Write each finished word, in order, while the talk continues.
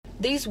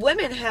These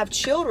women have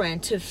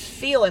children to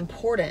feel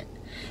important.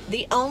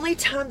 The only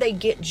time they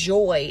get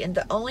joy, and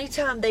the only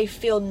time they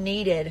feel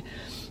needed,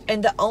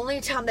 and the only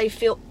time they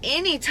feel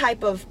any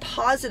type of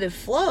positive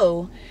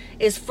flow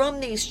is from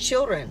these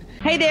children.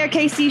 Hey there,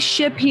 Casey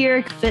Ship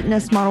here,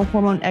 fitness model,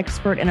 hormone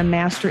expert, and a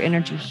master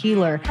energy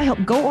healer. I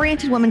help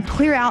goal-oriented women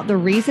clear out the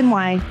reason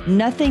why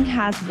nothing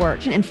has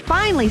worked and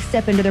finally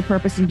step into their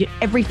purpose and get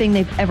everything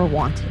they've ever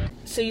wanted.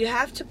 So you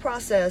have to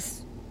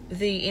process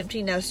the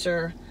empty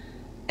nester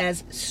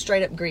as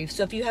straight up grief.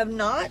 So if you have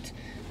not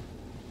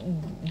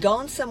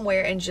gone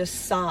somewhere and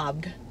just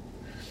sobbed,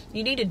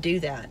 you need to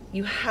do that.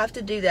 You have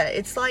to do that.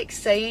 It's like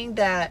saying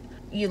that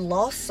you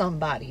lost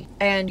somebody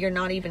and you're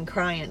not even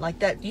crying like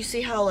that. You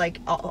see how like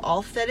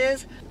off that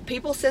is?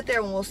 People sit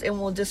there and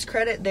will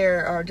discredit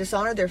their or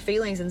dishonor their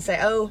feelings and say,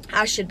 oh,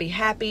 I should be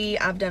happy.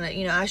 I've done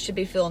it. I should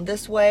be feeling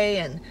this way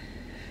and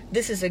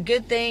this is a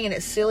good thing and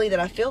it's silly that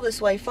I feel this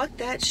way. Fuck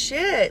that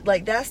shit.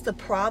 Like, that's the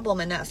problem,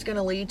 and that's going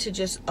to lead to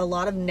just a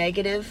lot of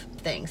negative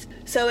things.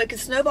 So it can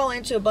snowball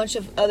into a bunch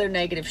of other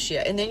negative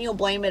shit, and then you'll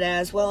blame it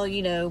as, well,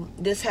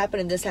 this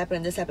happened and this happened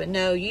and this happened.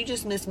 No, you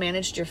just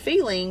mismanaged your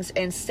feelings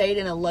and stayed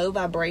in a low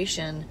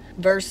vibration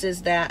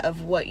versus that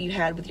of what you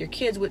had with your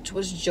kids, which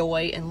was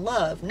joy and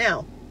love.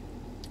 Now,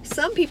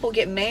 some people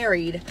get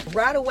married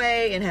right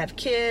away and have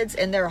kids,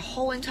 and their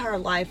whole entire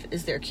life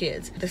is their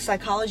kids. The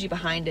psychology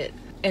behind it.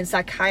 And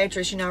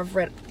psychiatrists, I've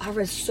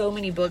read so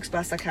many books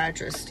by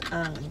psychiatrists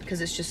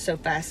because it's just so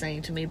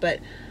fascinating to me. But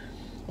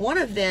one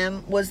of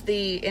them was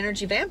the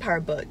Energy Vampire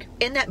book.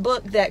 In that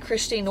book that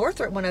Christine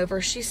Northrup went over,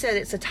 she said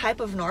it's a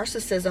type of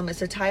narcissism.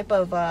 It's a type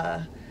of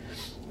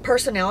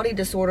personality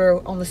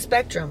disorder on the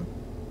spectrum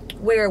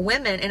where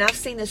women, and I've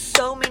seen this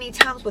so many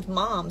times with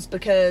moms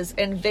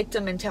and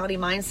victim mentality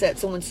mindset.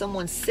 So when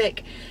someone's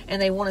sick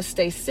and they want to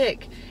stay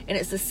sick, and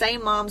it's the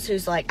same moms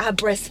who's like, I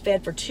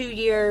breastfed for 2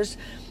 years,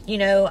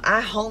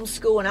 I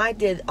homeschool and I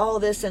did all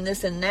this and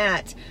this and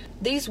that.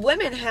 These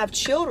women have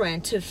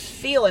children to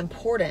feel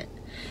important.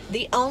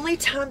 The only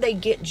time they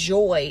get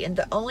joy, and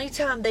the only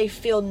time they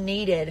feel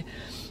needed,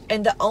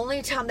 and the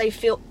only time they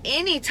feel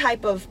any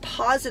type of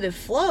positive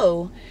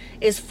flow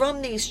is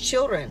from these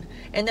children.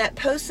 And that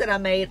post that I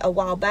made a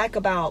while back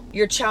about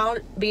your child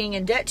being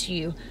in debt to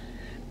you,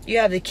 you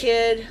have the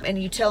kid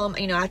and you tell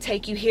them, I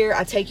take you here,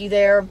 I take you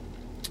there,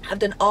 I've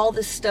done all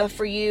this stuff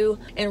for you.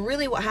 And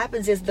really what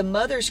happens is the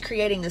mother's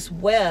creating this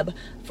web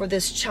for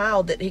this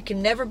child that he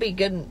can never be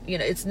good.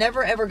 It's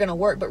never ever going to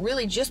work. But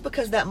really, just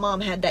because that mom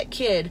had that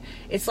kid,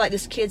 it's like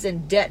this kid's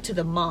in debt to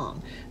the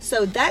mom.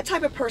 So that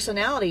type of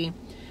personality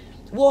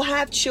will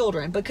have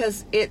children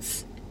because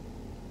it's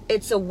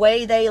a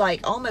way they like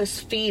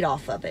almost feed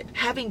off of it.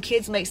 Having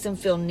kids makes them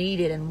feel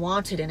needed and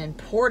wanted and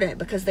important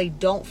because they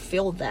don't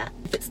feel that.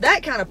 If it's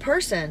that kind of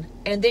person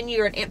and then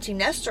you're an empty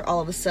nester all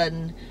of a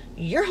sudden,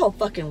 your whole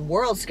fucking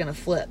world's gonna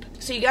flip.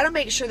 So you gotta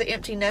make sure the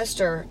empty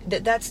nester,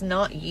 that's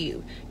not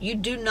you. You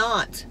do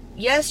not.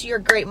 Yes, you're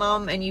a great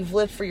mom and you've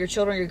lived for your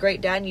children, you're a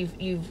great dad and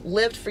you've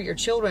lived for your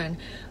children,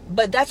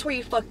 but that's where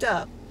you fucked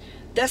up.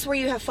 That's where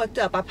you have fucked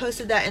up. I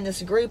posted that in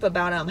this group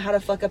about how to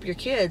fuck up your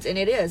kids, and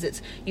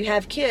it's you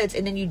have kids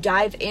and then you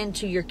dive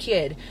into your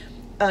kid.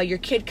 Your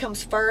kid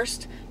comes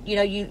first.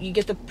 You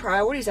get the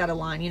priorities out of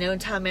line. In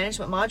time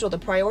management module, the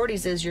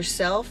priorities is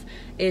yourself,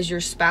 is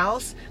your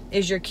spouse,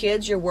 is your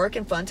kids, your work,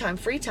 and fun time,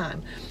 free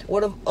time.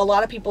 What a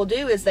lot of people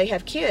do is they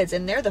have kids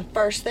and they're the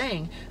first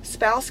thing.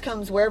 Spouse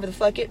comes wherever the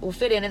fuck it will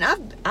fit in. And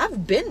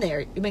I've been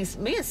there. I mean,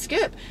 me and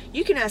Skip,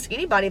 you can ask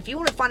anybody if you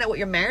want to find out what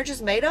your marriage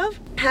is made of.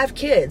 Have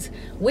kids.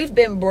 We've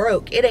been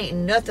broke. It ain't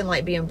nothing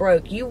like being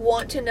broke. You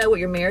want to know what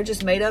your marriage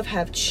is made of?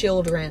 Have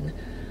children.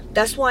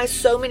 That's why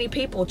so many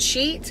people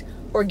cheat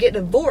or get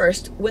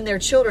divorced when their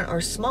children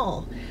are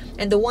small.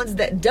 And the ones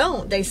that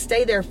don't, they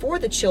stay there for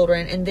the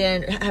children and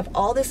then have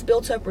all this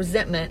built up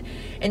resentment.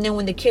 And then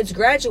when the kids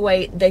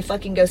graduate, they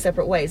fucking go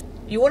separate ways.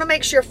 You want to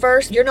make sure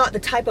first, you're not the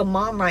type of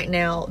mom right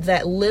now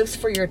that lives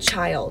for your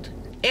child.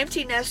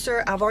 Empty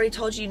nester, I've already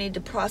told you need to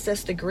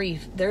process the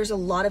grief. There's a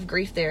lot of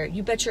grief there.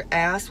 You bet your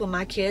ass when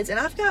my kids, and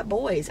I've got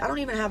boys, I don't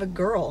even have a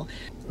girl.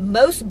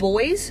 Most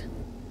boys,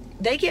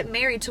 they get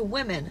married to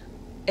women.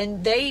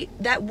 And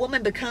that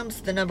woman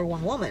becomes the number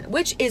one woman,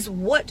 which is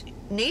what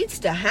needs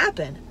to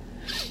happen.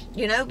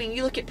 You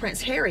look at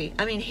Prince Harry.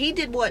 He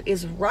did what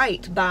is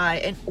right by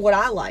and what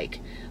I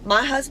like.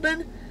 My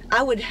husband,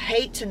 I would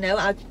hate to know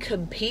I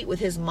compete with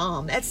his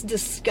mom. That's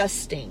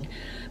disgusting.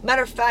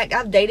 Matter of fact,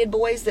 I've dated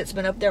boys that's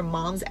been up their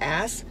mom's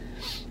ass.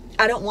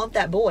 I don't want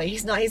that boy.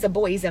 He's a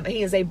boy.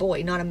 He is a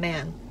boy, not a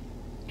man.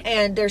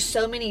 And there's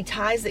so many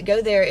ties that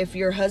go there if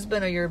your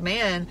husband or your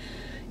man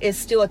is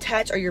still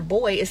attached, or your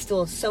boy is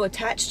still so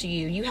attached to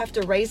you. You have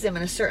to raise them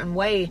in a certain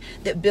way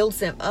that builds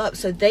them up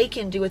so they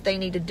can do what they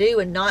need to do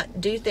and not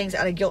do things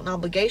out of guilt and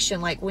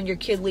obligation. Like when your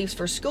kid leaves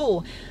for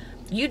school,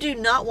 You do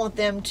not want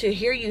them to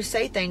hear you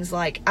say things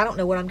like, I don't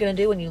know what I'm going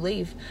to do when you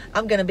leave.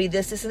 I'm going to be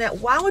this, this, and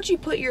that. Why would you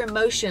put your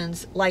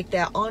emotions like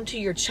that onto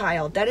your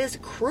child? That is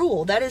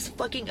cruel. That is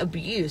fucking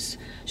abuse.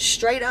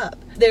 Straight up.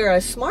 They're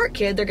a smart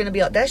kid. They're going to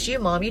be like, that's you,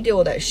 mom. You deal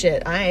with that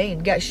shit. I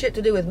ain't got shit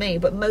to do with me.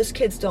 But most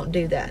kids don't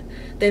do that.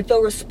 They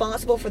feel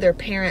responsible for their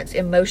parents'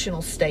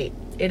 emotional state.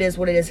 It is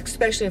what it is,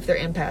 especially if they're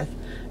empath,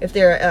 if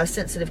they're a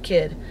sensitive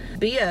kid.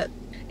 Be a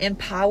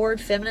empowered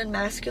feminine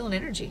masculine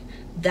energy.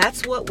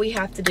 That's what we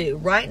have to do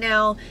right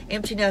now.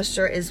 Empty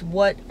nester is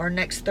what our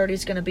next 30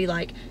 is going to be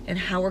like, and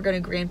how we're going to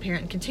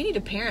grandparent and continue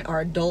to parent our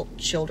adult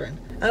children.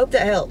 I hope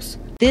that helps.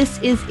 This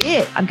is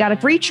it. I've got a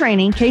free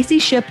training,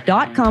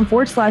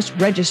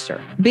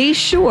 CaseyShip.com/register. Be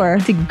sure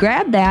to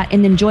grab that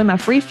and then join my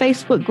free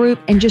Facebook group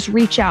and just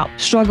reach out.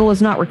 Struggle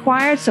is not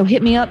required, so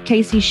hit me up,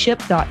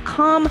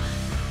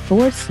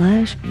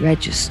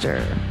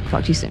 CaseyShip.com/register.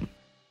 Talk to you soon.